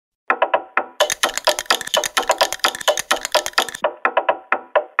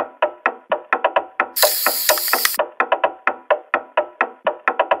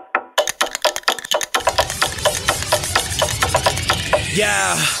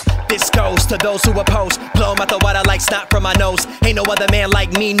Yeah, this goes to those who oppose. Blow 'em out the water like snot from my nose. Ain't no other man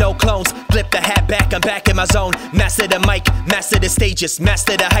like me, no clones. Flip the hat back, I'm back in my zone. Master the mic, master the stages,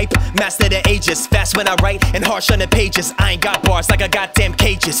 master the hype, master the ages. Fast when I write and harsh on the pages. I ain't got bars like a goddamn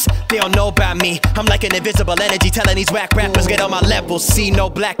cages. They don't know about me, I'm like an invisible energy telling these whack rappers get on my level. See no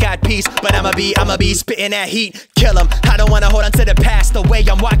black-eyed peas, but I'ma be spitting that heat. Kill 'em, I don't wanna hold on to the past. The way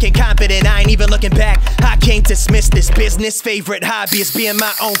I'm walking confident, I ain't even looking back. I can't dismiss this business. Favorite hobby is being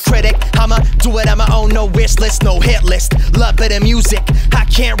my own critic. I'ma do it on my own, no wish list, no hit list. Love of the music, I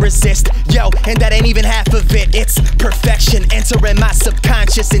can't resist. Yo, and that ain't even half of it. It's perfection, entering my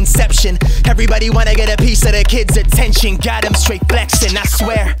subconscious inception. Everybody wanna get a piece of the kid's attention. Got him straight flexing, I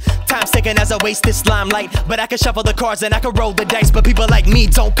swear. Time's ticking as I waste this limelight. But I can shuffle the cards and I can roll the dice. But people like me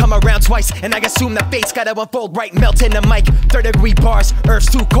don't come around twice. And I assume the fate's gotta unfold right, melting the mic. 3rd-degree bars, Earth's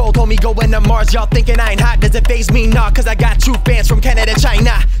too cold, homie, going to Mars. Y'all thinking I ain't hot, does it faze me? Nah, cause I got true fans from Canada,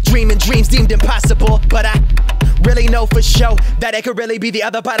 China. Dreaming dreams deemed impossible, but I really know for sure that it could really be the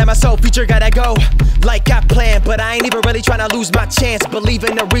other part of my soul. Future gotta go like I planned, but I ain't even really trying to lose my chance. Believe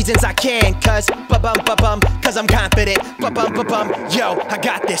in the reasons I can, cause cause I'm confident. Yo, I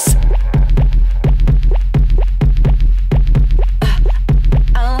got this.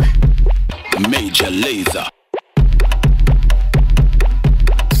 Major Lazer.